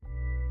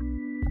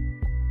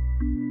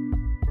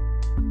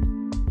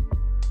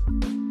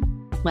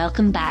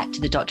Welcome back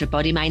to the Dr.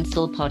 Body, Mind,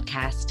 Soul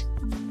podcast.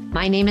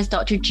 My name is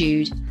Dr.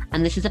 Jude,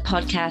 and this is a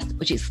podcast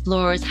which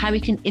explores how we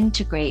can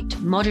integrate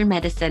modern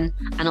medicine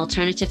and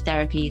alternative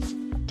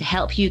therapies to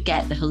help you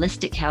get the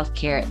holistic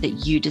healthcare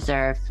that you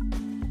deserve.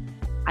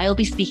 I will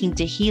be speaking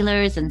to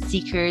healers and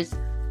seekers,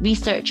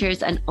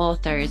 researchers and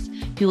authors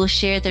who will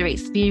share their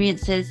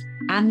experiences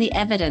and the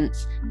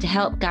evidence to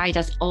help guide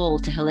us all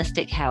to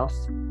holistic health.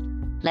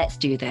 Let's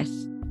do this.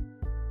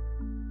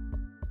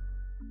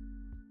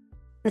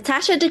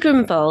 Natasha de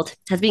Grunwald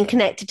has been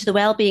connected to the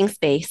wellbeing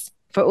space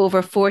for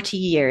over 40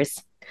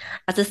 years.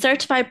 As a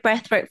certified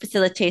breathwork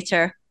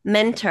facilitator,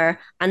 mentor,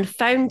 and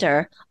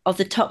founder of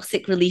the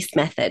toxic release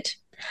method.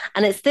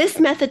 And it's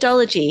this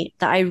methodology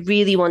that I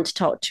really want to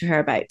talk to her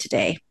about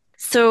today.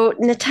 So,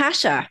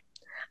 Natasha,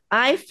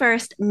 I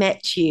first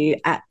met you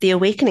at the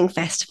Awakening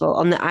Festival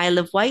on the Isle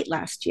of Wight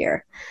last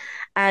year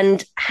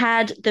and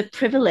had the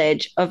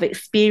privilege of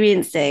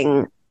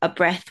experiencing a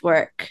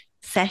breathwork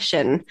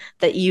session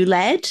that you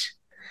led.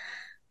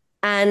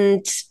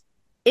 And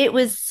it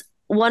was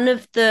one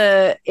of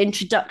the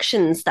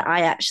introductions that I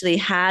actually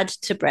had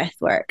to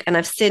breathwork. And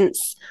I've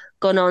since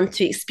gone on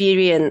to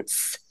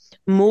experience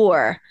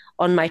more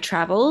on my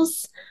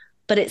travels.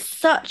 But it's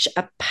such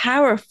a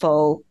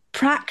powerful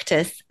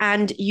practice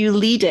and you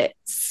lead it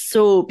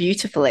so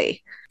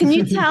beautifully. Can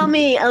you tell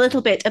me a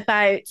little bit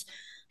about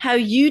how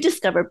you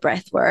discovered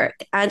breathwork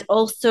and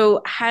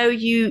also how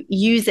you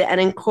use it and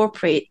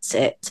incorporate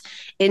it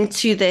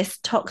into this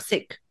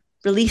toxic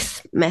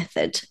release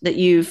method that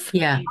you've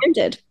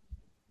founded?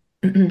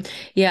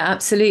 Yeah,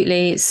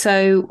 absolutely.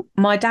 So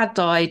my dad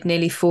died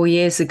nearly 4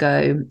 years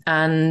ago,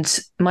 and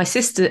my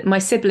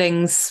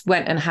siblings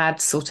went and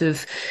had sort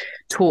of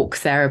talk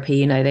therapy.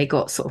 You know, they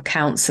got sort of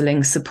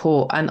counseling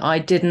support, and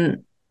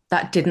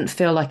that didn't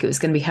feel like it was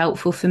going to be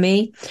helpful for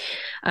me.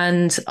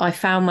 And I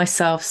found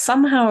myself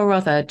somehow or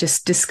other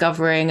just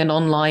discovering an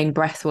online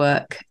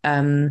breathwork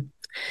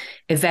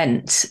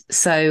event.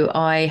 So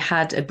I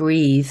had a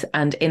breathe,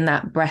 and in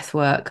that breath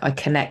work, I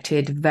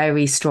connected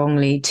very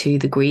strongly to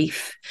the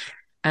grief.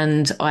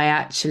 And I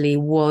actually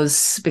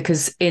was,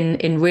 because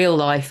in real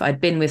life, I'd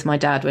been with my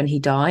dad when he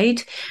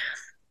died,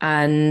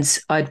 and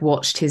I'd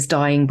watched his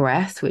dying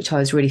breath, which I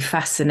was really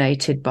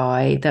fascinated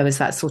by. There was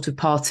that sort of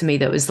part of me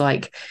that was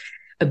like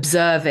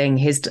observing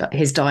his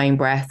dying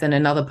breath, and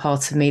another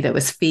part of me that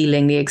was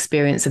feeling the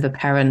experience of a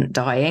parent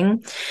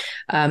dying.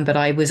 But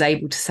I was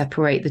able to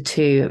separate the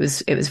two.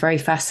 It was very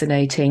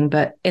fascinating.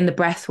 But in the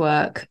breath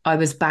work, I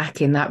was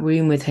back in that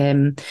room with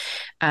him,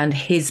 and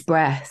his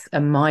breath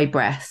and my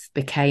breath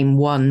became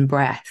one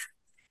breath.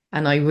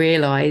 And I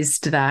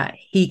realized that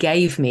he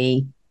gave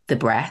me the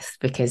breath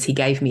because he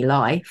gave me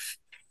life,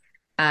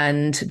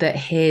 and that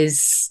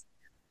his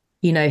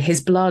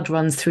blood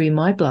runs through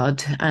my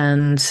blood.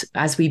 And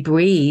as we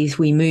breathe,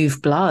 we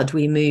move blood,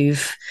 we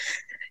move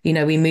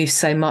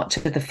so much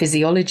of the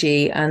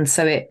physiology. And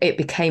so it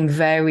became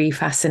very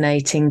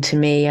fascinating to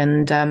me.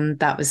 And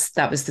that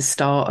was the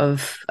start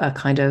of a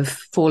kind of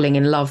falling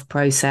in love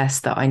process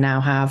that I now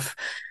have.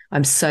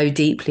 I'm so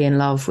deeply in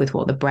love with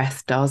what the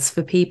breath does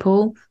for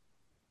people.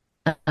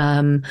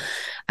 And,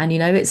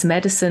 it's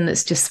medicine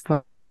that's just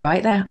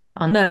right there.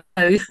 I know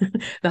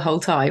the whole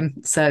time.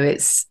 So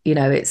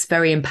it's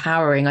very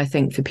empowering, I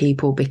think, for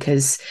people,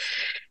 because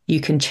you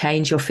can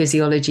change your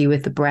physiology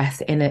with the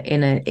breath in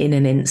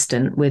an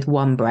instant with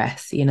one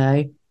breath,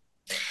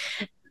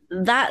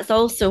 That's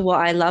also what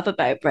I love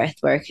about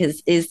breathwork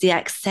is the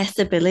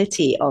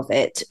accessibility of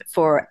it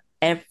for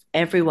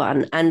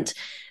everyone, and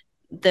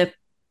the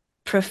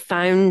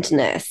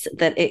profoundness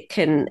that it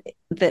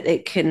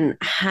can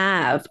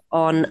have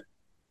on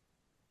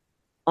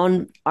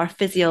our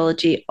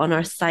physiology, on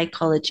our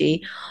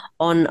psychology,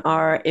 on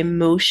our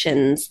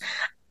emotions.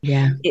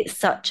 Yeah. It's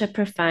such a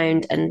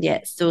profound and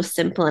yet so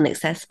simple and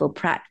accessible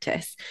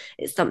practice.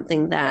 It's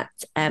something that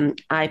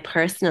I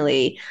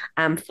personally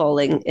am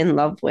falling in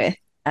love with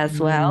as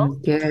well.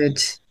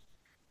 Good.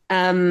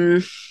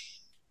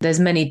 There's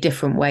many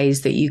different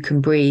ways that you can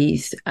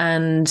breathe.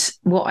 And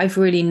what I've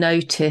really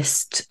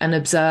noticed and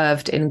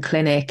observed in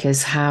clinic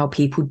is how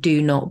people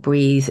do not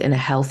breathe in a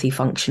healthy,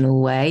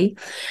 functional way.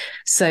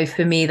 So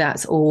for me,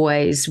 that's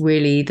always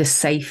really the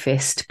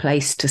safest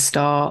place to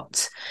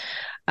start.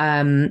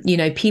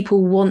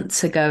 People want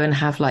to go and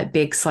have like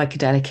big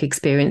psychedelic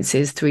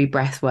experiences through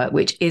breath work,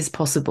 which is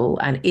possible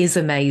and is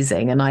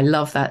amazing. And I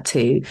love that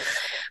too.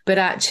 But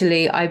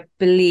actually, I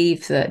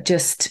believe that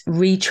just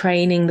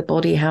retraining the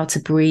body how to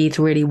breathe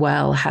really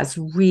well has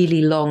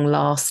really long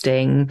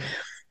lasting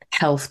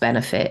health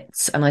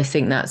benefits. And I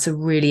think that's a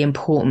really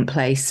important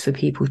place for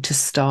people to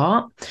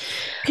start.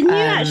 Can you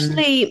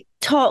actually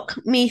talk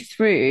me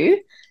through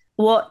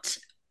what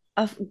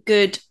a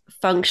good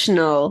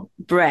functional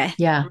breath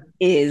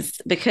is?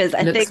 Because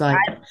I think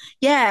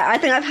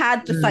I've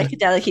had the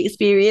psychedelic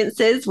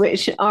experiences,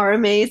 which are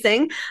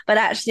amazing, but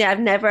actually I've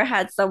never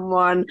had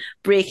someone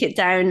break it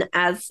down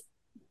as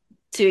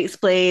to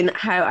explain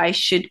how I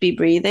should be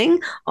breathing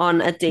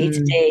on a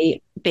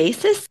day-to-day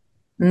basis.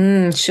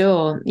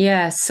 Sure.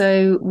 Yeah.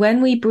 So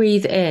when we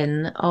breathe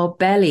in, our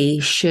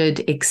belly should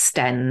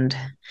extend.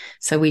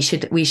 So we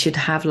should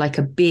have like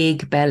a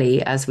big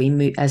belly as we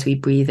move, as we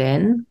breathe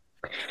in.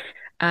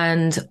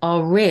 And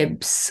our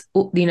ribs,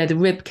 the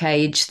rib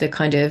cage, the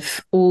kind of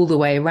all the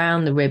way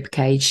around the rib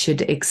cage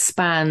should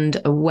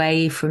expand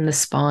away from the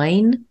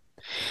spine,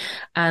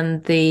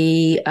 and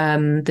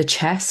the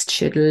chest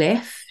should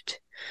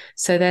lift.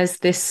 So there's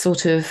this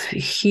sort of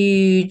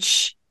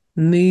huge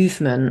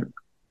movement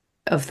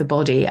of the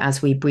body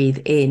as we breathe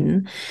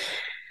in.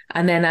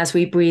 And then as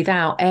we breathe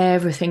out,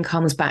 everything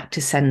comes back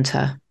to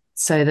center.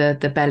 So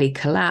the belly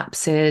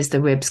collapses,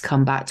 the ribs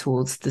come back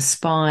towards the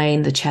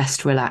spine, the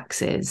chest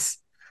relaxes.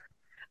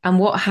 And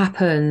what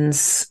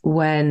happens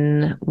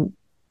when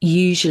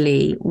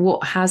usually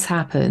what has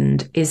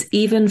happened is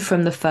even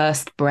from the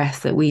first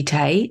breath that we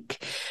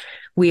take,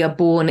 we are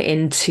born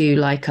into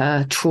like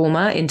a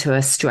trauma, into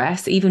a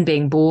stress. Even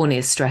being born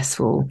is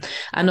stressful.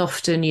 And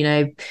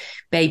often,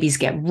 babies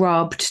get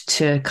rubbed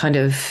to kind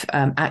of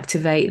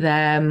activate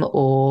them,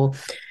 or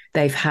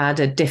they've had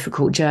a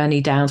difficult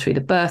journey down through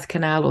the birth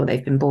canal, or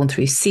they've been born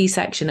through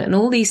C-section. And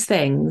all these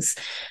things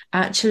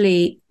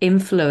actually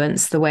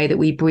influence the way that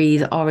we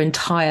breathe our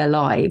entire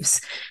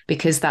lives,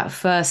 because that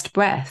first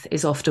breath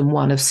is often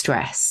one of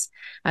stress.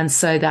 And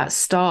so that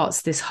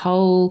starts this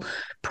whole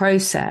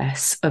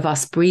process of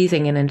us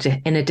breathing in a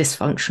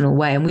dysfunctional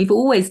way. And we've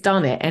always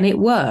done it and it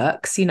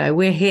works.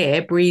 We're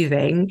here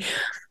breathing.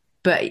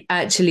 But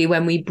actually,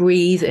 when we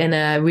breathe in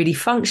a really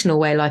functional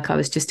way, like I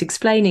was just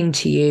explaining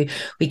to you,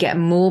 we get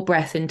more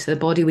breath into the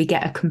body. We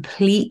get a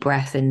complete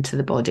breath into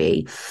the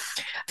body.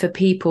 For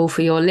people,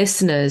 for your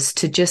listeners,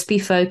 to just be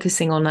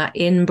focusing on that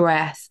in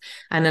breath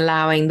and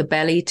allowing the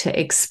belly to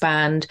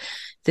expand,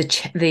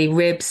 the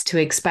ribs to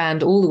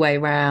expand all the way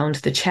around,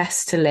 the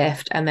chest to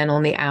lift, and then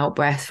on the out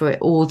breath for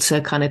it all to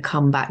kind of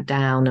come back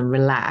down and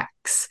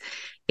relax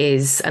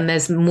and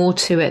there's more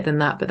to it than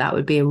that, but that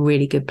would be a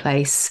really good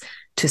place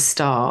to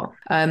start.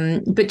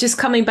 But just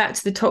coming back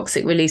to the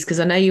toxic release, because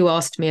I know you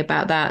asked me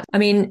about that. I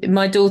mean,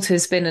 my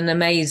daughter's been an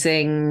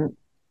amazing,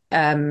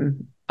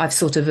 I've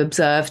sort of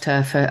observed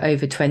her for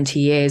over 20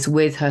 years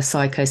with her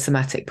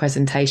psychosomatic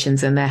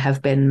presentations, and there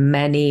have been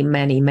many,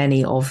 many,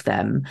 many of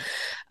them.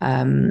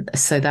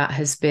 So that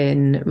has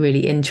been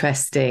really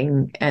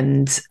interesting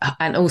and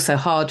also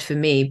hard for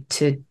me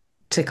to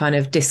kind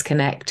of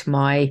disconnect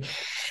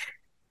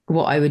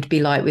what I would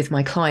be like with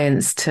my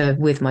clients to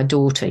with my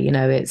daughter.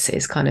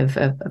 It's kind of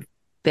a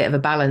bit of a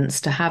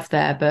balance to have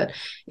there, but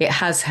it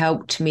has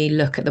helped me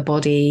look at the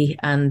body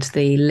and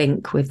the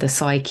link with the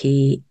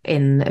psyche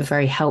in a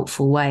very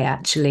helpful way,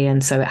 actually.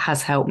 And so it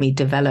has helped me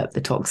develop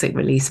the toxic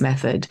release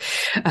method,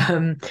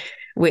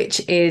 which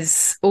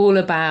is all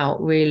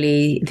about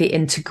really the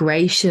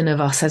integration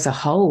of us as a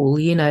whole.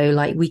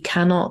 Like we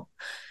cannot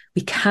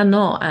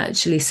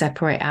actually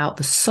separate out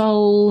the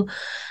soul,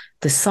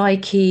 the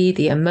psyche,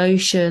 the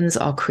emotions,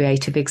 our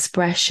creative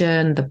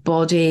expression, the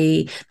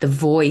body, the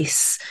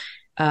voice.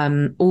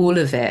 All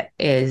of it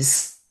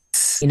is,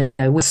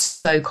 we're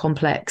so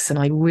complex. And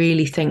I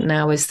really think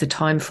now is the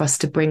time for us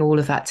to bring all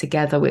of that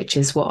together, which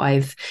is what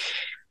I've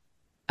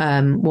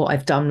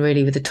done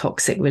really with the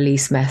toxic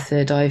release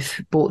method.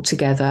 I've brought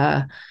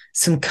together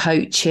some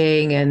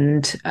coaching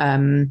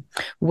and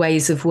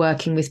ways of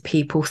working with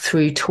people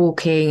through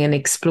talking and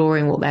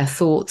exploring what their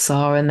thoughts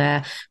are and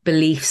their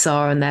beliefs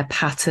are and their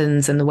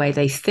patterns and the way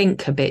they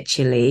think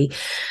habitually.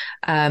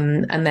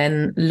 And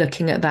then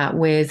looking at that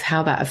with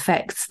how that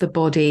affects the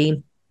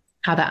body,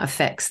 how that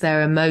affects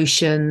their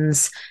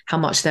emotions, how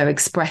much they're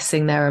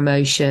expressing their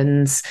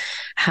emotions,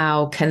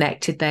 how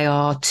connected they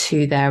are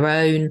to their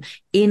own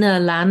inner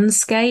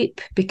landscape,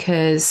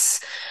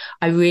 because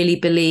I really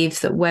believe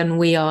that when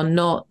we are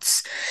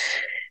not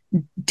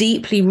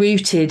deeply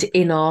rooted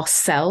in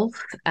ourself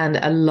and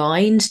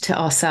aligned to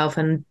ourself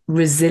and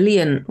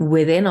resilient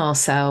within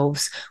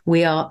ourselves,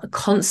 we are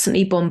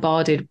constantly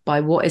bombarded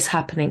by what is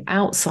happening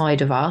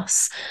outside of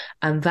us,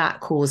 and that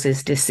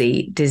causes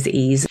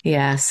disease.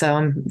 Yeah, so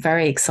I'm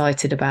very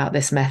excited about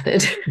this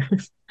method.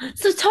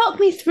 So talk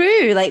me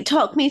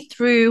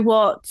through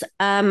what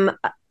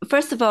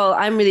first of all,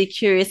 I'm really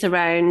curious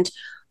around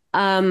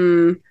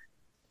um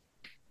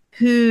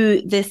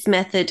who this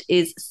method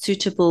is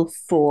suitable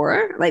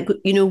for. Like,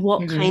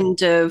 what Mhm.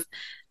 kind of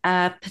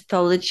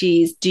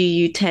pathologies do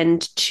you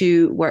tend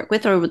to work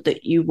with or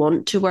that you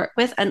want to work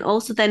with? And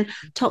also then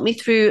talk me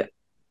through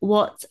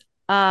what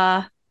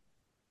a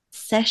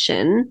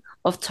session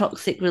of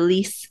toxic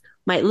release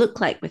might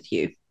look like with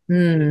you.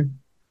 Mm.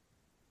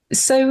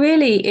 So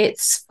really,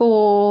 it's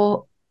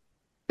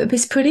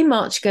pretty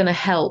much going to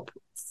help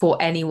for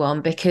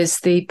anyone, because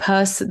the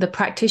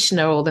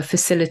practitioner or the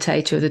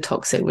facilitator of the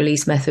toxic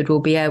release method will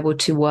be able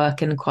to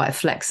work in quite a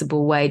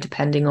flexible way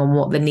depending on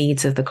what the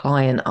needs of the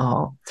client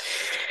are.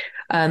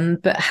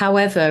 But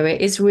however, it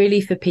is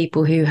really for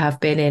people who have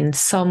been in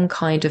some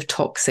kind of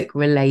toxic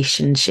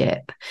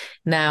relationship.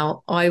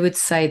 Now, I would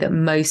say that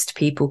most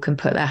people can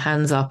put their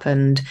hands up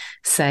and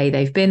say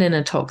they've been in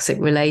a toxic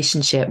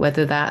relationship,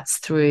 whether that's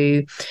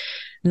through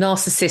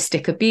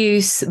narcissistic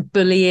abuse,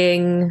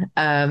 bullying,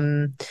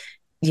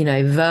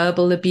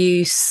 verbal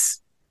abuse,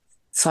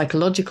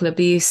 psychological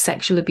abuse,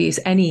 sexual abuse,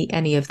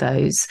 any of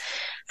those.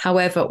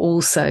 However,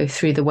 also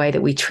through the way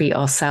that we treat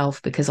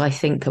ourselves, because I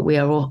think that we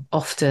are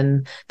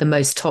often the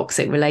most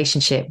toxic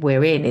relationship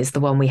we're in is the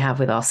one we have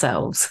with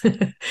ourselves.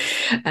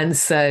 And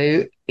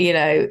so,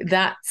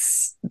 that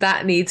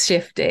needs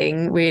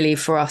shifting really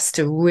for us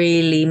to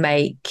really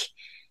make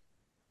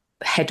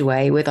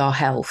headway with our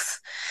health.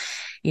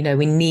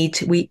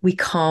 We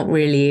can't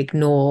really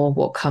ignore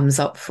what comes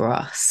up for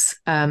us.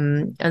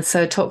 And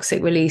so a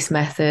toxic release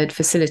method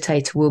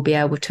facilitator will be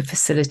able to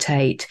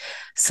facilitate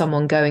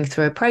someone going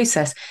through a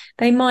process.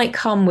 They might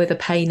come with a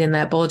pain in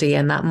their body,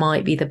 and that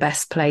might be the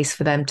best place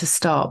for them to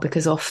start,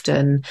 because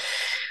often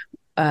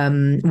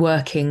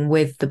working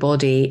with the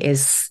body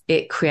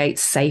it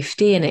creates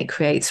safety and it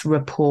creates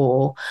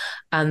rapport.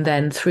 And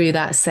then through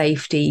that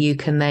safety, you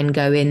can then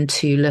go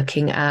into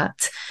looking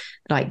at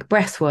like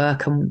breath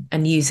work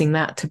and using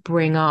that to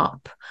bring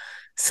up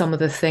some of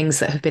the things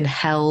that have been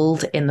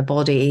held in the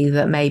body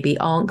that maybe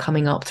aren't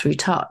coming up through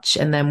touch.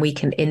 And then we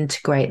can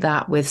integrate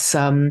that with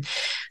some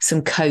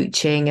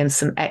coaching and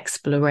some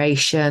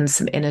exploration,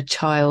 some inner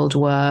child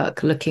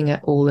work, looking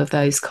at all of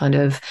those kind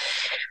of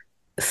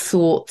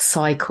thought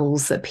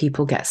cycles that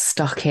people get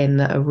stuck in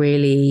that are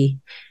really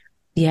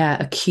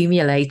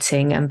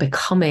accumulating and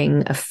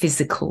becoming a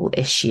physical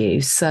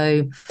issue.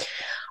 So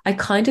I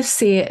kind of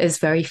see it as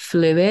very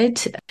fluid.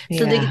 So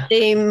Yeah.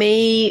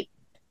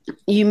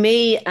 you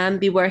may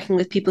be working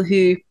with people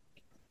who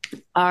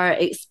are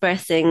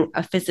expressing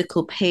a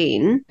physical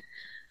pain,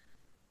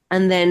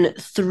 and then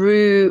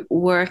through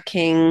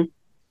working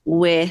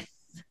with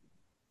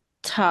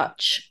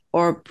touch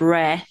or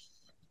breath,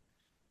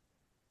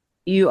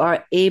 you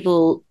are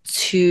able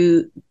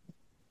to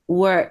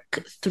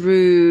work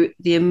through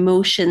the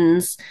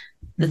emotions,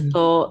 the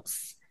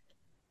thoughts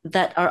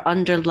that are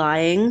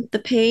underlying the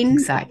pain.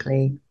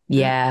 Exactly.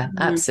 Yeah, Mm.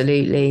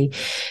 absolutely.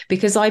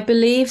 Because I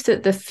believe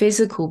that the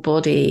physical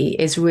body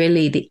is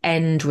really the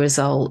end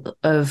result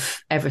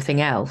of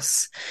everything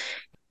else.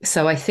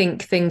 So I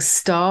think things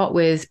start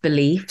with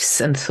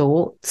beliefs and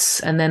thoughts,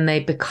 and then they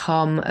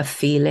become a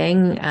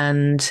feeling,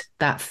 and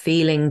that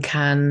feeling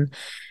can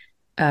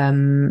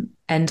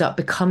end up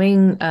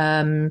becoming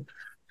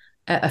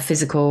a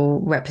physical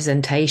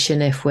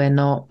representation if we're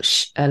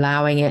not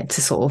allowing it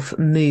to sort of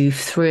move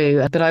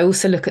through. But I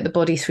also look at the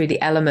body through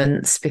the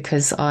elements,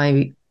 because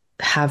I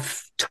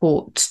have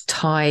taught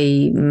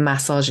Thai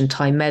massage and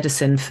Thai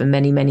medicine for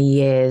many, many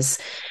years.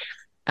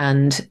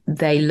 And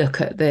they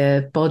look at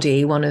the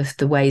body, one of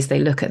the ways they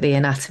look at the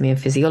anatomy and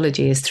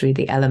physiology is through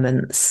the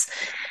elements.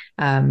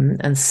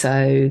 And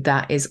so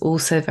that is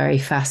also very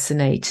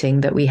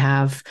fascinating, that we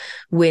have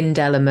wind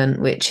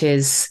element, which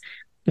is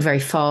very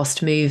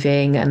fast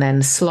moving, and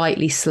then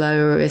slightly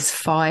slower is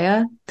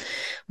fire.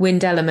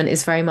 Wind element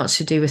is very much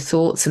to do with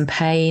thoughts and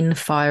pain.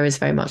 Fire is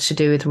very much to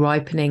do with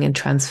ripening and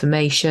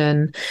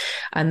transformation.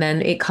 And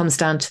then it comes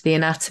down to the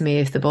anatomy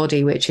of the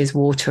body, which is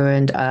water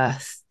and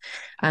earth.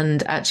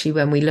 And actually,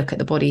 when we look at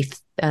the body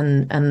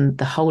and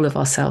the whole of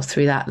ourselves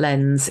through that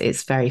lens,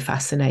 it's very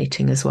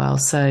fascinating as well.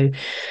 So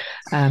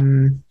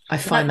I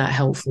find that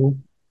helpful.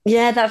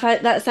 Yeah,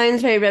 that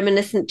sounds very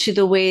reminiscent to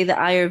the way the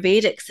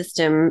Ayurvedic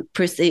system Yeah,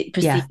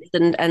 proceeds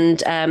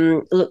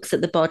and looks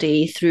at the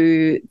body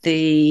through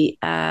the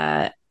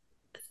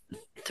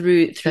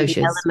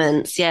doshas.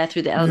 elements. Yeah,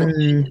 through the elements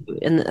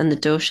Mm, and the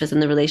doshas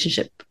and the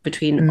relationship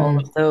between all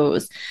mm, of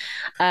those.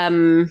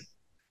 Um,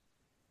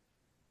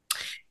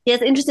 yeah,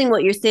 it's interesting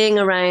what you're saying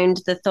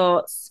around the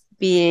thoughts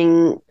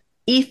being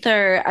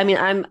ether. I mean,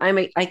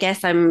 I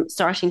guess I'm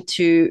starting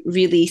to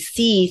really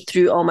see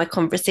through all my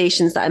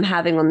conversations that I'm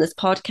having on this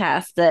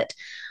podcast that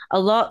a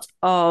lot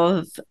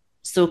of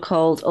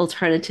so-called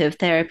alternative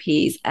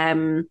therapies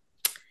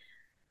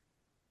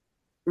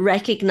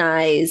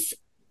recognize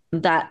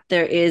that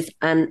there is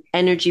an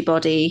energy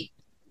body,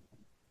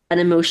 an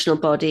emotional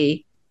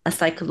body, a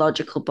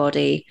psychological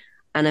body,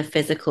 and a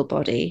physical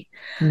body.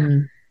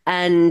 mm,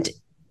 And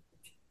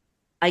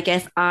I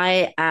guess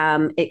I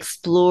am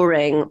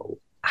exploring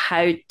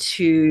how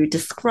to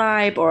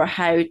describe or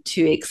how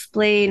to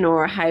explain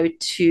or how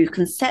to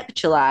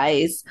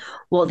conceptualize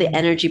what the mm,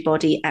 energy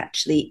body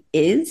actually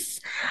is.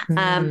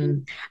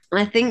 mm,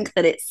 I think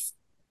that it's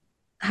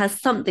has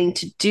something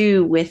to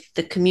do with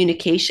the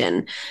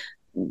communication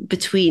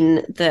between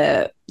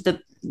the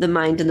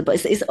mind and the body.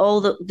 It's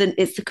all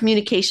it's the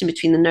communication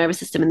between the nervous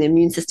system and the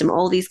immune system.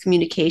 All these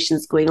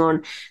communications going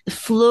on, the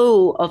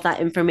flow of that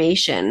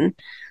information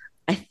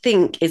I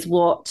think is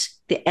what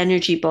the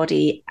energy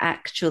body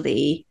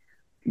actually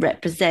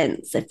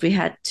represents. If we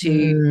had to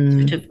mm,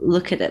 sort of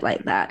look at it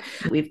like that,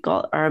 we've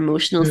got our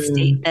emotional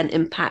state mm, then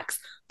impacts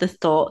the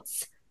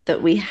thoughts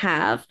that we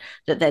have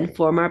that then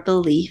form our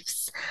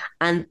beliefs.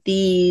 And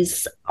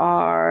these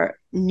are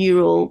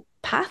neural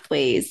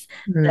pathways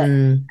that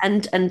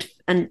mm,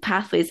 and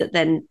pathways that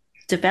then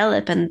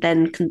develop and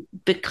then can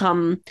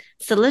become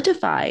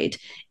solidified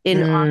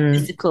in our mm,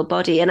 physical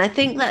body. And I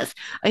think that's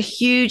a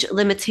huge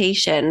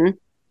limitation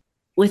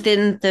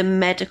within the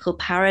medical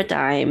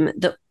paradigm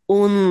that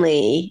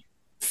only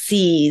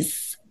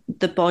sees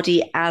the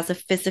body as a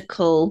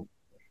physical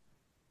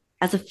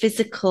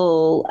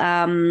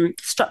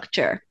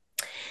structure.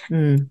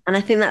 Mm. And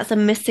I think that's a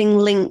missing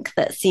link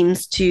that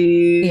seems to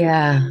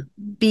Yeah.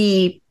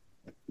 be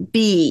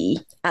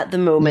at the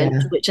moment,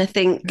 Yeah. which I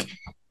think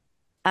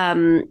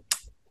um,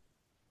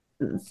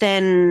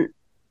 then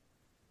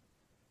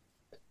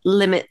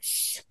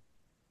limits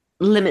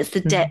the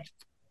Mm. depth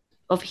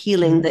of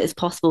healing that Mm. is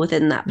possible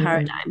within that Mm.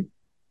 paradigm.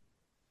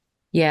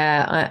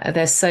 Yeah,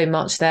 there's so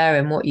much there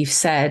in what you've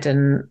said,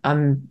 and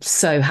I'm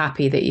so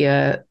happy that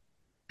you're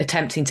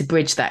attempting to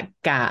bridge that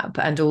gap.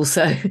 And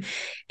also,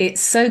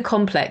 it's so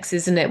complex,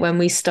 isn't it, when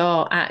we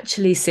start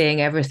actually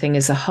seeing everything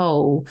as a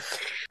whole?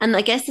 And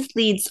I guess this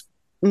leads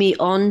me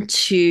on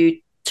to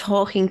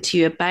talking to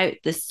you about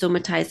the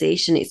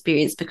somatization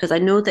experience, because I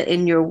know that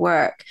in your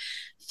work,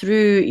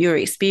 through your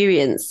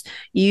experience,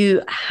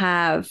 you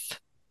have,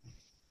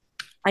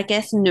 I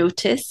guess,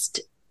 noticed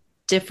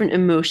different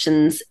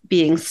emotions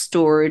being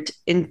stored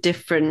in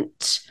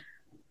different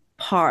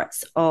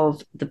parts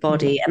of the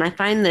body. Mm. And I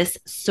find this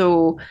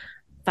so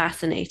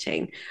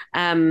fascinating.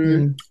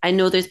 Mm. I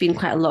know there's been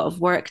quite a lot of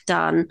work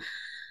done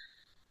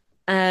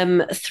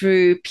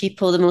through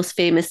people, the most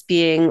famous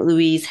being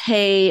Louise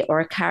Hay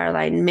or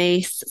Caroline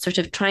Mace, sort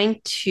of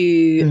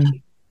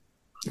Mm.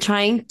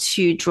 trying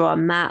to draw a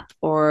map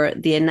or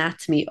the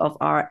anatomy of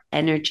our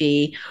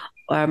energy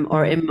or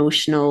Mm.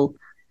 emotional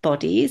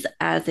bodies,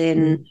 as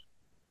in Mm.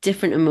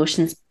 different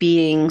emotions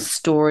being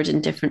stored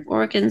in different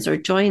organs or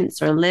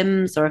joints or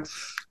limbs or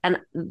and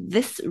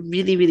this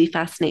really, really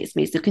fascinates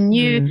me. So can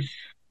you Mm.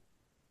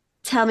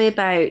 tell me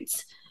about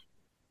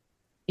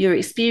your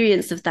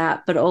experience of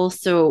that, but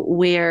also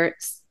where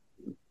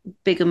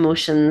big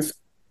emotions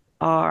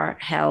are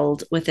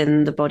held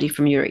within the body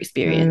from your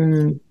experience?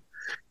 Mm.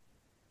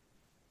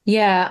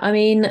 Yeah, I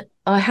mean,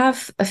 I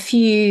have a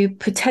few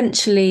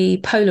potentially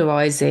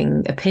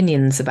polarizing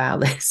opinions about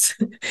this.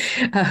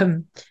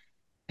 um,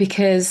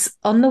 because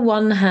on the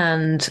one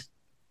hand,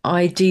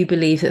 I do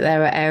believe that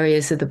there are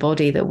areas of the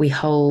body that we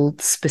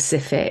hold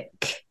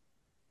specific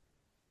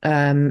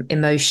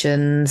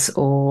emotions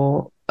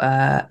or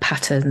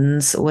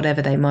patterns or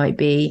whatever they might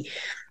be.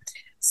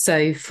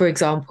 So, for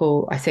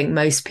example, I think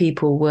most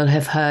people will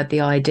have heard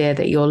the idea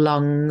that your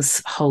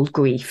lungs hold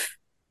grief.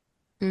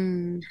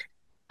 Mm.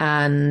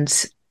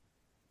 And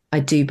I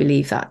do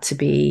believe that to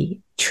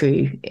be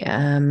true.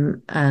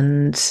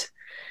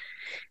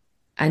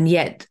 And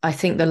yet I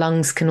think the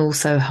lungs can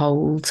also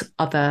hold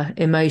other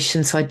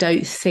emotions. So I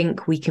don't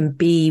think we can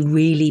be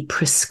really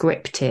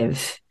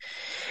prescriptive,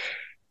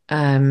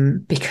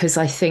 because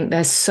I think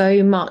there's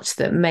so much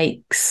that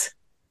makes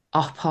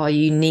up our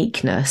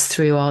uniqueness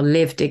through our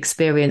lived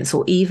experience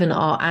or even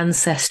our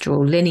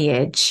ancestral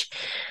lineage,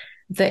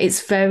 that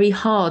it's very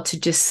hard to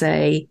just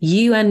say,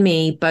 you and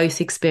me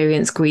both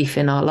experience grief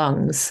in our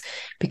lungs.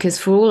 Because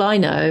for all I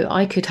know,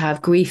 I could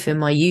have grief in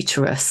my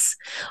uterus.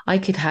 I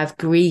could have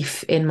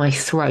grief in my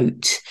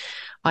throat.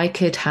 I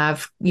could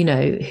have,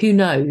 who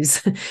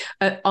knows?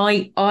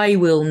 I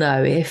will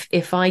know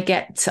if I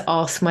get to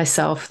ask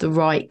myself the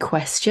right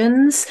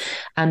questions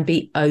and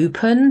be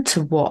open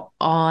to what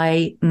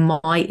my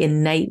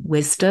innate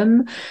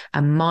wisdom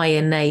and my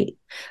innate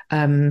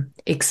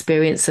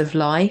experience of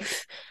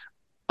life.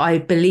 I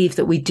believe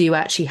that we do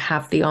actually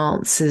have the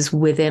answers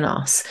within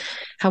us.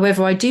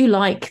 However, I do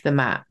like the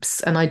maps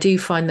and I do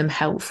find them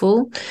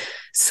helpful.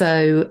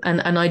 So,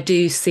 and I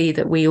do see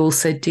that we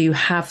also do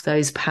have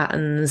those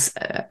patterns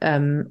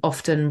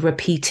often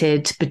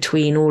repeated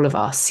between all of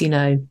us.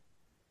 So,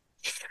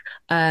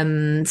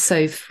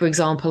 for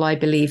example, I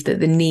believe that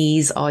the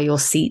knees are your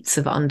seats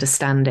of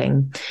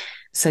understanding.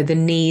 So the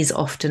knees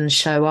often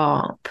show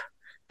up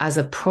as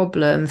a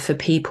problem for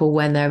people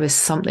when there is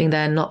something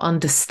they're not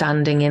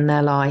understanding in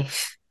their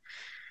life.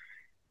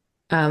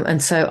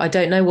 And so I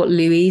don't know what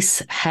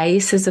Louise Hay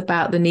says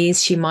about the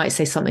knees. She might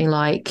say something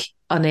like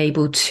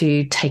unable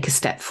to take a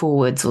step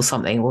forwards or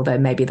something, although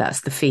maybe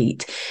that's the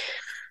feet.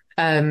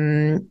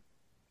 Um,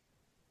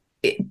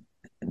 it,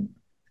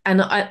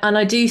 and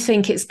I do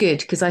think it's good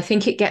because I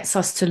think it gets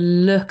us to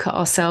look at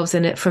ourselves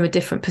in it from a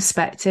different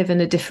perspective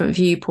and a different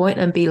viewpoint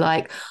and be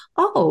like,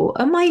 oh,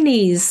 are my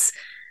knees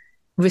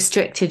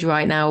restricted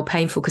right now or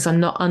painful because I'm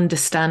not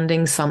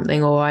understanding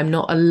something or I'm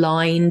not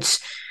aligned.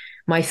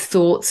 My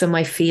thoughts and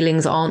my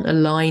feelings aren't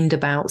aligned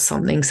about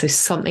something. So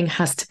something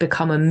has to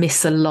become a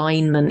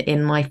misalignment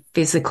in my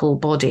physical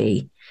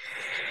body.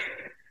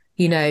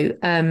 You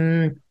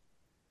know,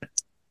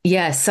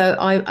 yeah. So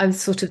I'm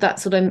sort of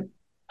that's what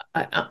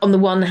on the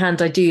one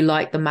hand, I do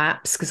like the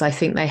maps because I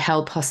think they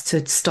help us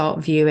to start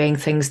viewing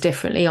things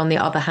differently. On the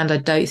other hand, I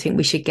don't think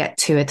we should get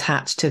too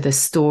attached to the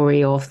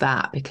story of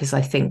that because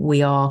I think we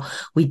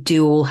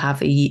do all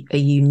have a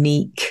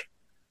unique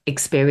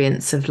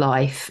experience of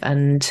life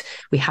and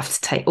we have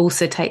to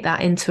also take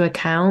that into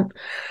account.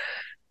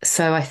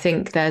 So I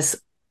think the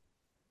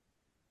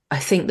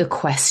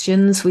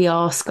questions we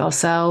ask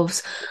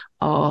ourselves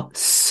are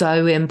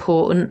so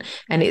important.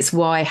 And it's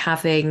why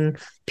having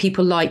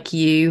people like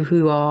you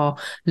who are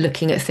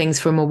looking at things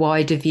from a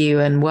wider view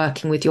and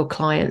working with your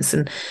clients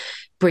and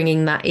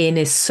bringing that in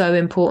is so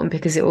important,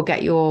 because it will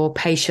get your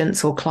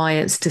patients or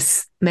clients to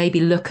maybe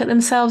look at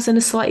themselves in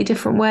a slightly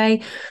different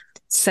way.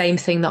 Same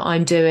thing that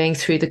I'm doing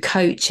through the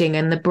coaching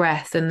and the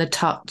breath and the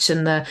touch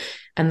and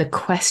the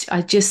question.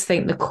 I just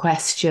think the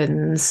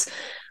questions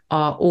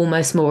are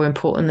almost more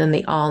important than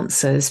the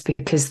answers,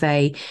 because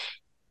they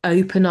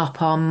open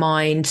up our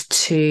mind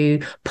to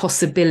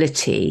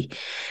possibility.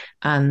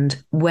 And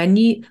when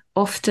you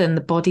often,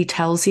 the body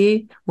tells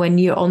you when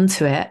you're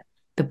onto it,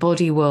 the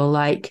body will,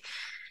 like,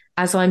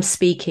 as I'm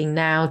speaking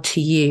now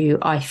to you,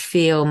 I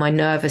feel my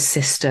nervous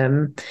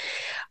system,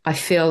 I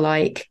feel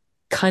like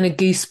kind of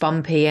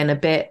goosebumpy and a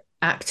bit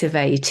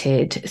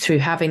activated through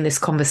having this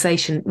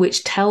conversation,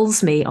 which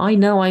tells me I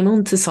know I'm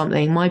onto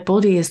something. My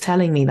body is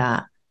telling me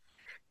that.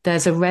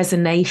 There's a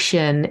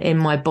resonation in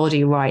my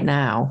body right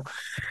now.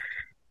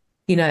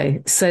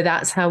 So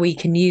that's how we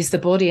can use the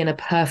body in a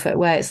perfect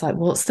way. It's like,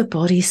 what's the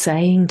body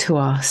saying to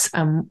us,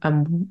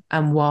 and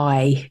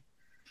why?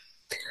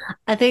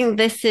 I think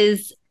this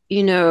is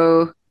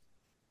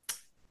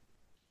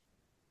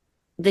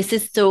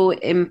so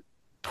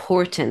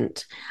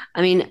important.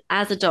 I mean,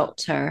 as a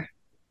doctor,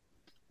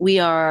 we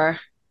are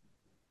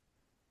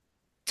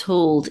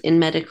told in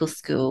medical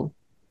school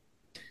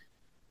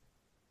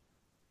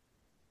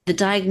the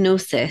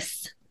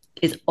diagnosis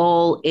is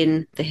all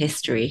in the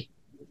history.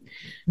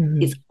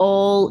 It's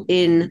all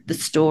in the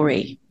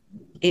story.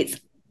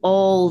 It's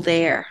all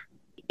there.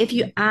 If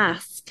you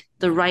ask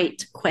the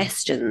right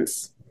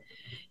questions,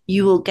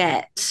 you will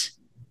get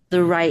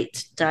the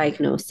right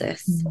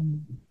diagnosis.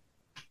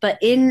 But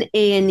in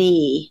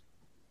A&E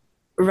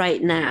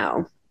right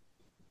now,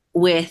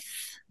 with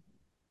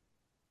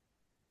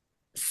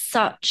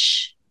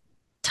such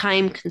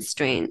time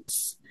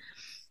constraints,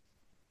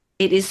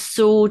 it is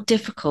so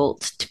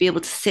difficult to be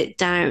able to sit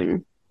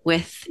down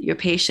with your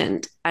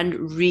patient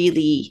and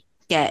really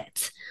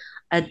get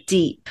a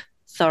deep,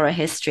 thorough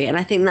history. And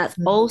I think that's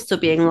also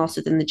being lost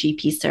within the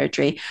GP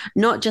surgery,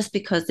 not just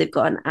because they've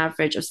got an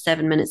average of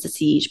 7 minutes to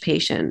see each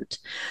patient,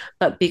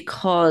 but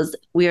because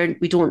we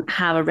don't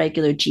have a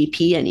regular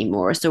GP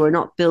anymore. So we're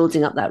not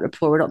building up that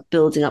rapport, we're not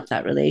building up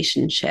that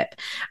relationship.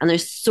 And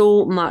there's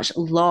so much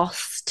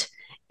lost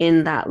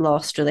in that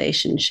lost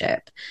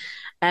relationship.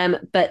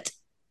 But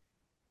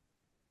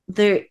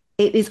there,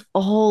 it is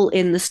all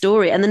in the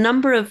story. And the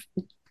number of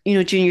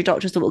junior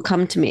doctors that will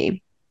come to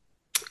me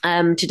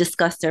to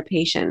discuss their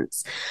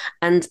patients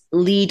and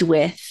lead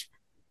with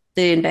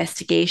the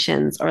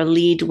investigations, or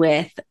lead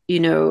with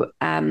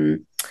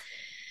the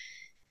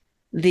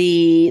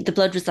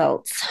blood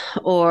results,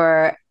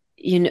 or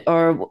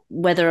or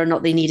whether or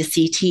not they need a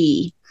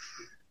CT.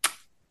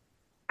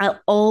 I'll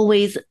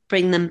always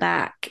bring them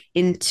back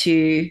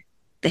into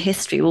the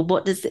history. Well,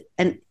 what does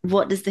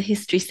the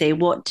history say?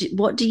 What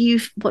do you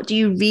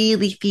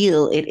really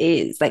feel it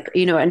is like?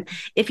 And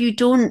if you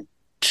don't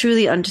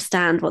truly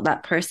understand what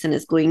that person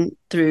is going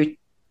through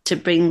to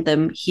bring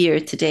them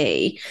here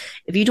today,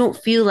 if you don't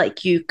feel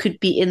like you could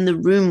be in the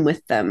room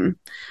with them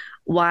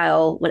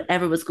while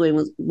whatever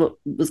what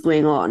was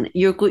going on,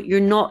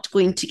 you're not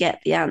going to get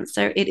the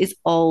answer. It is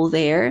all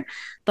there,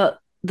 but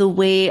the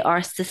way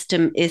our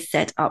system is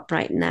set up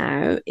right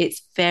now,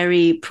 it's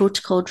very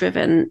protocol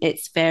driven,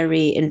 it's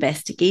very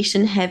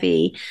investigation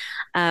heavy,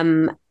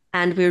 and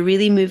we're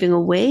really moving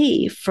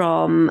away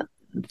from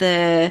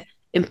the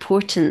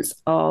importance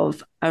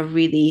of a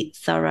really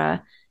thorough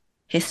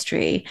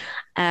history,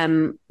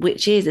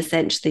 which is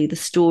essentially the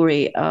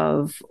story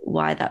of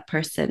why that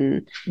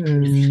person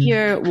is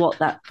here, what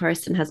that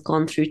person has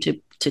gone through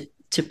to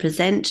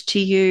present to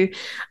you.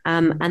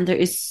 And there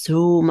is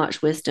so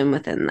much wisdom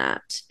within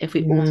that. If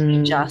we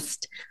only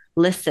just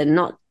listen,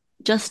 not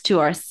just to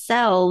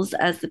ourselves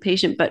as the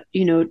patient, but,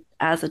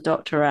 as a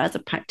doctor or as a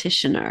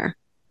practitioner.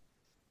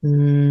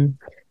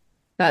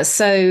 That's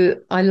so,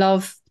 I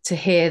love to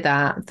hear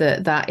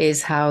that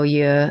is how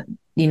you're,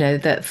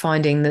 that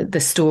finding that the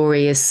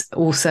story is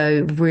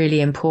also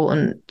really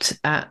important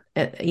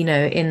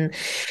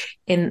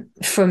in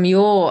from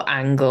your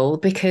angle,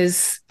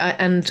 because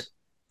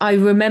I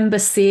remember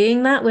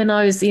seeing that when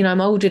I was,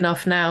 I'm old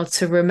enough now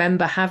to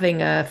remember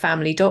having a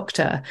family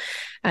doctor,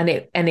 and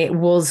it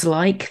was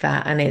like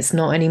that, and it's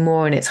not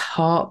anymore, and it's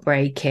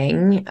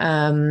heartbreaking.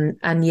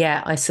 And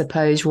yet, I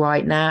suppose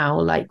right now,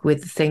 like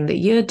with the thing that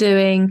you're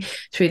doing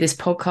through this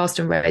podcast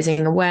and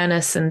raising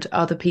awareness, and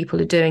other people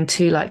are doing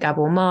too, like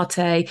Gabor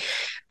Mate,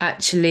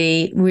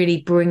 actually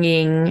really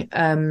bringing,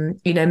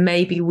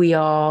 maybe we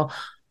are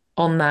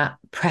on that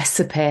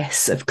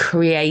precipice of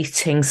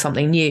creating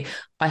something new.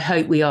 I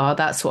hope we are.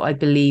 That's what I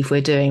believe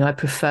we're doing. I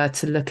prefer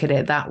to look at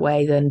it that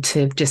way than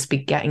to just be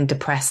getting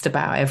depressed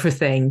about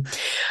everything.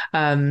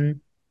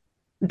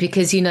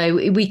 Because,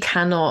 we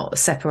cannot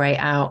separate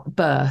out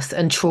birth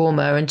and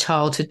trauma and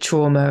childhood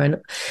trauma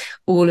and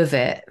all of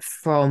it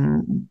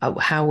from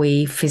how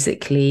we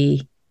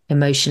physically,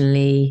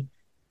 emotionally,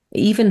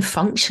 even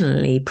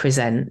functionally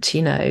present,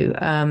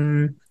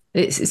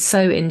 It's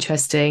so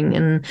interesting.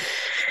 And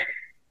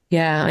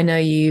yeah, I know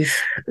you've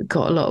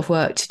got a lot of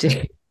work to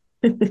do.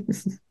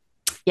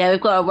 Yeah,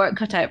 we've got our work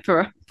cut out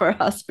for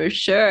us for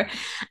sure.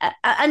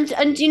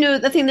 And you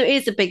know, I think there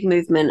is a big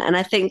movement, and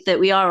I think that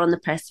we are on the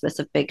precipice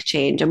of big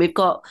change, and we've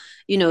got,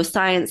 you know,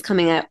 science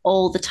coming out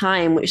all the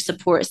time which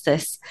supports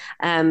this.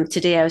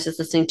 Today I was just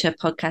listening to a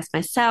podcast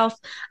myself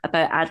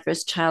about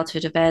adverse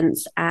childhood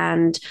events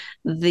and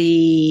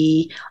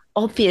the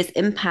obvious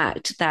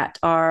impact that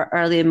our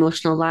early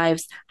emotional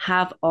lives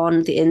have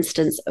on the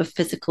incidence of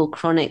physical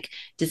chronic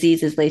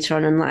diseases later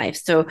on in life.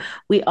 So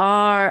we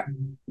are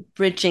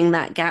bridging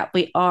that gap.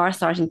 We are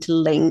starting to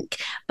link,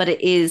 but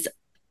it is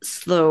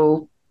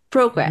slow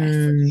progress.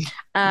 Mm,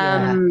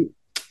 yeah. Um,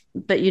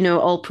 but you know,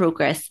 all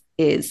progress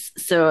is.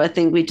 So I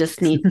think we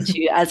just need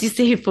to, as you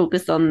say,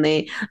 focus on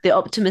the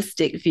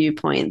optimistic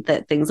viewpoint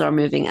that things are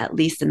moving at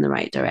least in the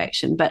right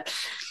direction. But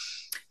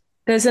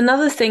There's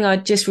another thing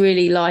I'd just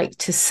really like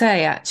to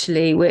say,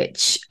 actually,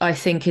 which I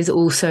think is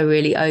also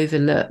really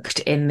overlooked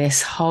in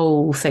this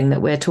whole thing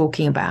that we're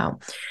talking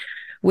about,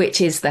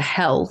 which is the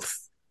health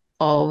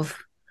of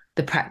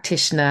the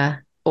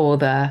practitioner or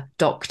the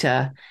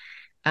doctor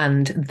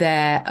and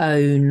their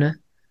own,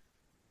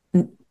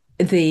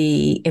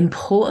 the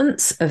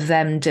importance of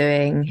them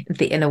doing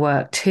the inner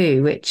work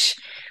too, which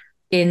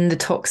in the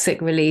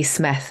toxic release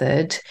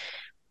method,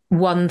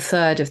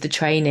 1/3 of the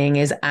training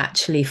is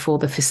actually for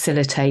the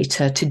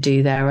facilitator to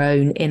do their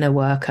own inner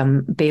work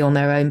and be on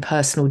their own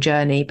personal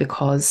journey.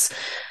 Because,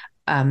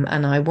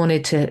 and I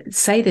wanted to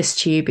say this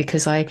to you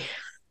because I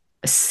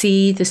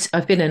see this.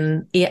 I've been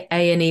in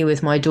A&E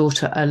with my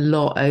daughter a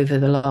lot over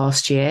the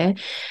last year,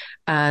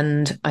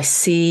 and I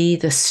see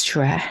the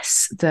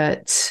stress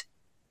that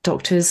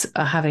doctors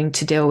are having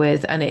to deal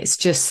with, and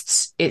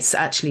it's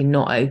actually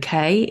not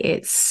okay.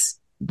 It's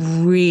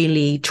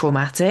really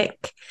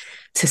traumatic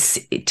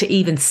to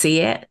even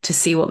see it, to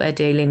see what they're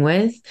dealing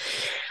with.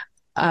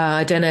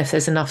 I don't know if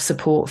there's enough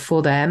support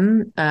for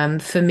them.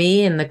 For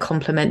me, in the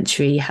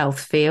complementary health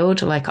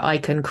field, like I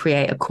can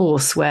create a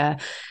course where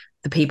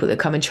the people that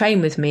come and train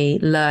with me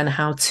learn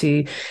how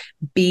to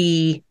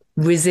be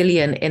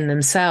resilient in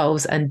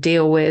themselves and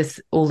deal with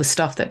all the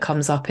stuff that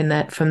comes up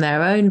from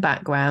their own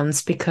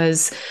backgrounds,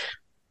 because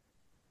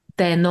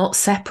they're not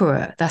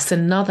separate. That's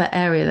another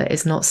area that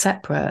is not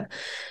separate.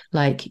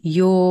 Like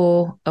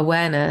your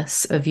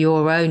awareness of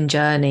your own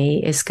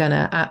journey is going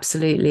to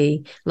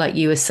absolutely, like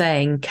you were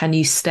saying, can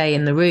you stay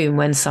in the room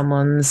when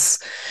someone's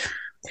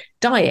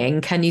dying?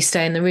 Can you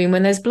stay in the room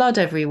when there's blood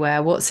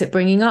everywhere? What's it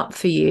bringing up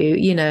for you?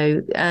 You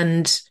know,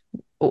 and,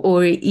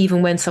 or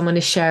even when someone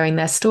is sharing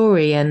their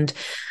story, and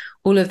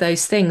all of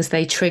those things,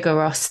 they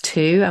trigger us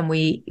too. And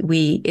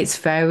it's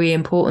very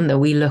important that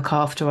we look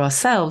after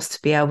ourselves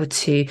to be able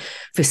to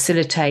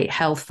facilitate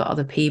health for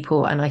other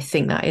people. And I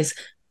think that is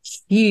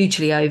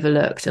hugely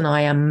overlooked. And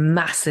I am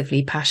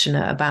massively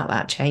passionate about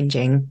that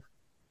changing.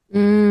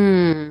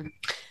 mm,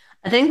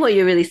 I think what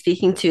you're really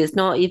speaking to is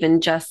not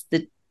even just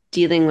the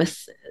dealing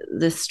with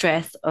the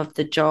stress of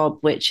the job,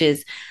 which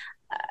is,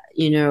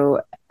 you know,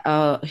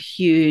 a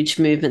huge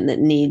movement that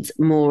needs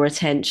more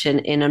attention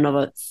in and of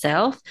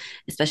itself,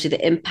 especially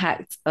the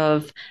impact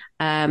of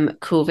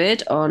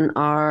COVID on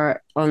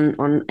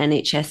on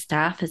NHS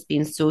staff has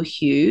been so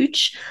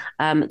huge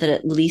that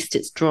at least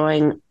it's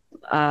drawing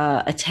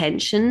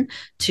attention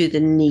to the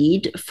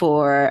need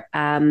for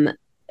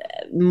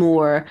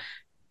more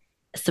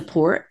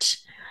support.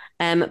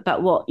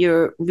 But what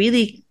you're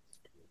really,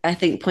 I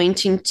think,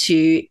 pointing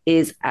to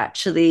is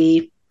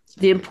actually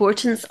the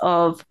importance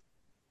of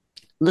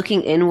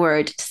looking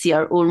inward to see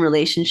our own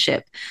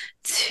relationship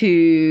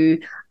to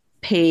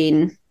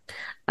pain,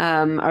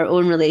 our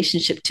own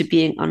relationship to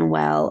being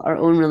unwell, our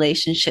own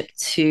relationship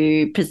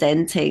to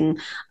presenting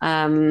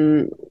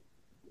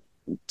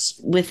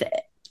with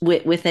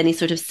with any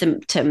sort of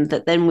symptom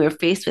that then we're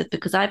faced with.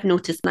 Because I've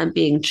noticed I'm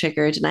being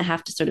triggered and I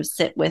have to sort of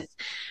sit with,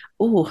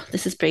 oh,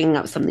 this is bringing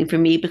up something for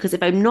me. Because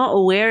if I'm not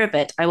aware of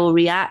it, I will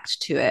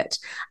react to it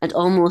and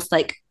almost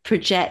like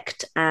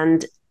project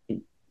onto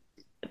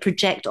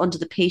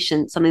the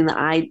patient something that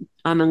I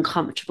am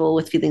uncomfortable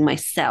with feeling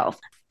myself.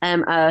 A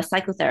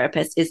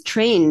psychotherapist is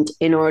trained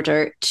in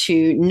order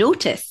to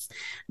notice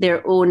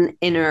their own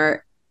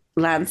inner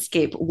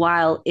landscape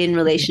while in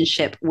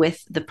relationship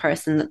with the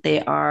person that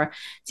they are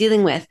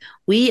dealing with.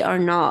 We are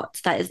not.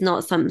 That is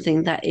not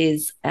something that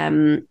is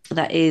done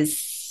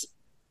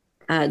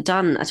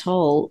at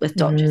all with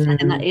doctors. I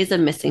think that Mm, is a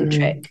missing mm,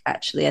 trick,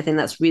 actually. I think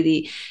that's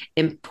really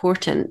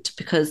important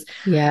because,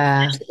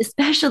 yeah.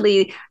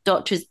 especially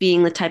doctors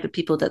being the type of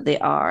people that they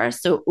are,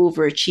 so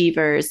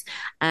overachievers,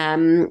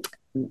 um,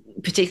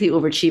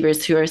 particularly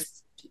overachievers who are.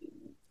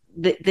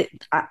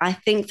 I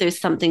think there's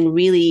something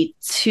really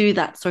to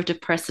that sort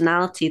of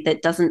personality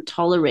that doesn't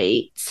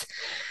tolerate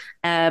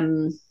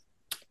um,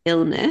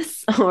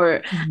 illness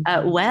or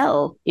Mm,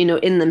 well, you know,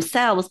 in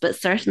themselves, but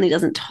certainly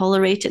doesn't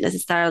tolerate it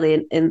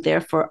necessarily in there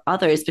for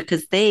others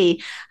because they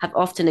have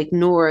often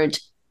ignored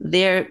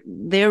their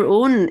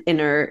own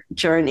inner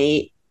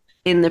journey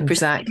in the pursuit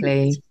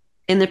exactly.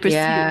 in the pursuit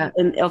Yeah.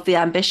 of the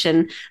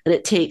ambition that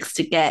it takes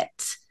to get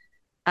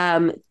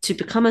to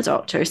become a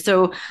doctor.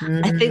 So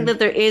I think Mm, that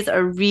there is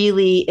a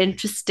really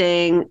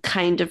interesting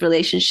kind of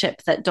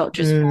relationship that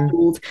doctors mm,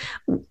 hold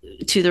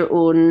to their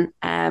own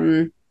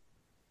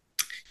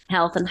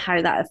health and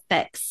how that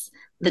affects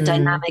the mm.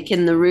 dynamic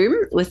in the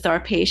room with our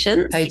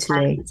patients.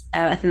 Totally.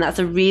 And I think that's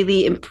a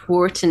really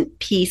important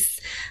piece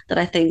that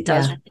I think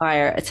does Yeah.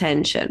 require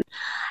attention.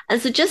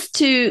 And so, just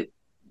to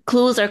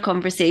close our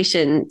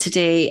conversation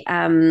today,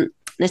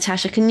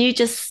 Natasha, can you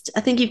just,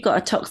 I think you've got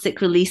a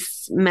toxic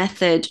release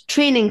method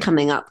training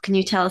coming up. Can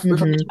you tell us a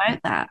little bit Hmm. about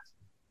that?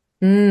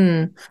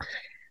 Mm.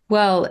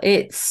 Well,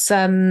 it's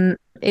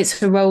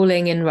a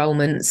rolling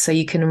enrollment, so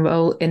you can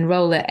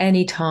enroll at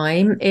any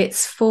time.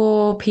 It's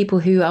for people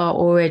who are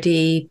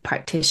already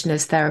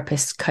practitioners,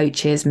 therapists,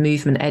 coaches,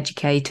 movement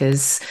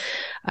educators,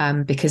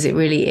 because it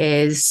really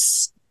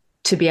is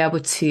to be able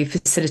to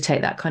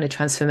facilitate that kind of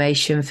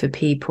transformation for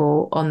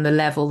people on the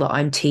level that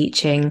I'm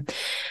teaching.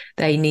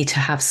 They need to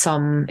have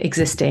some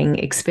existing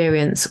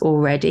experience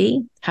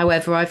already.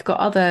 However, I've got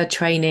other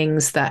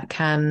trainings that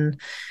can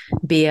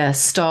be a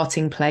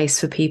starting place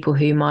for people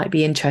who might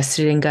be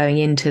interested in going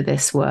into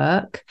this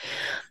work.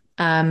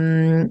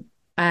 And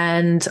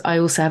I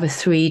also have a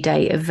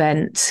 3-day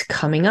event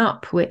coming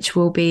up, which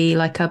will be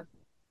like a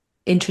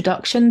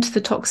introduction to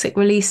the toxic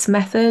release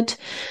method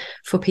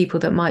for people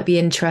that might be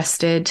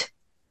interested.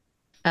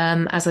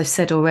 As I've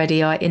said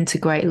already, I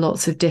integrate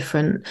lots of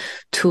different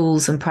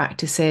tools and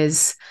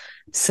practices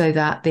so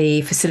that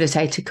the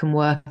facilitator can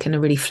work in a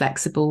really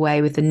flexible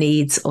way with the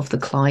needs of the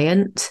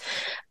client.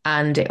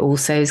 And it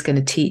also is going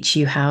to teach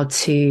you how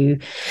to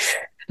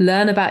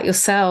learn about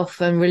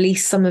yourself and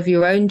release some of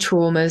your own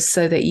traumas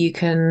so that you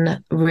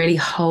can really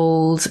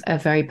hold a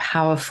very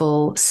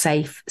powerful,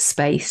 safe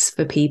space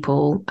for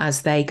people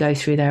as they go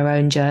through their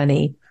own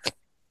journey.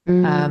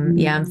 Yeah, I'm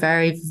Mm.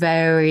 very,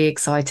 very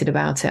excited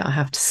about it, I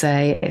have to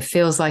say. It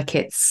feels like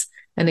it's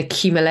an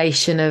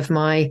accumulation of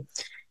my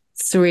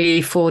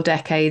 3, 4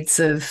 decades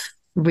of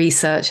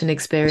research and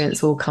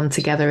experience all come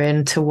together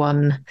into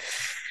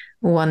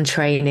one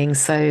training.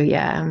 So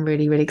yeah, I'm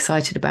really, really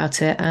excited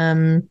about it.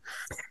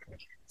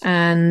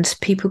 And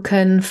people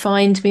can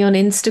find me on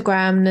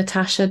Instagram,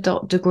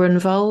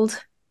 natasha.degrunwald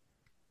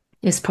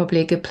is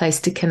probably a good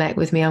place to connect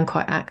with me. I'm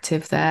quite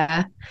active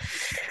there.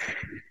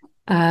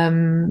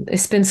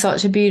 It's been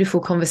such a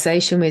beautiful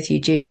conversation with you,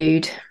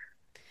 Jude.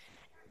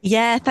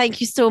 Yeah, thank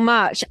you so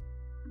much.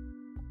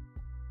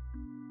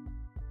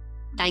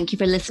 Thank you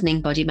for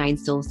listening, Body, Mind,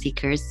 Soul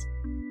Seekers.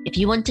 If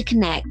you want to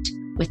connect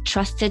with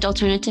trusted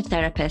alternative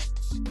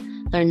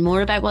therapists, learn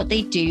more about what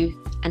they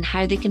do and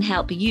how they can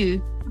help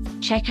you,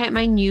 check out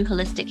my new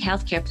holistic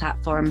healthcare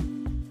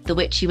platform, The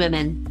Witchy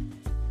Women.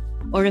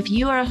 Or if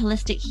you are a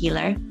holistic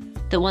healer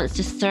that wants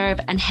to serve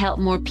and help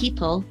more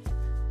people,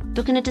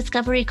 book in a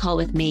discovery call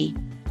with me.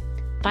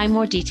 Find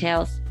more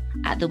details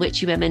at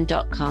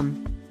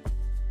thewitchywomen.com.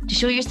 To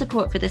show your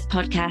support for this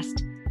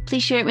podcast,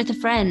 please share it with a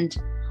friend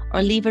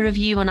or leave a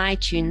review on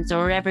iTunes or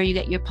wherever you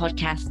get your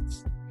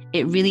podcasts.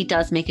 It really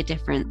does make a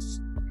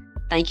difference.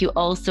 Thank you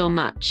all so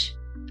much.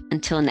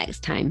 Until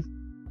next time.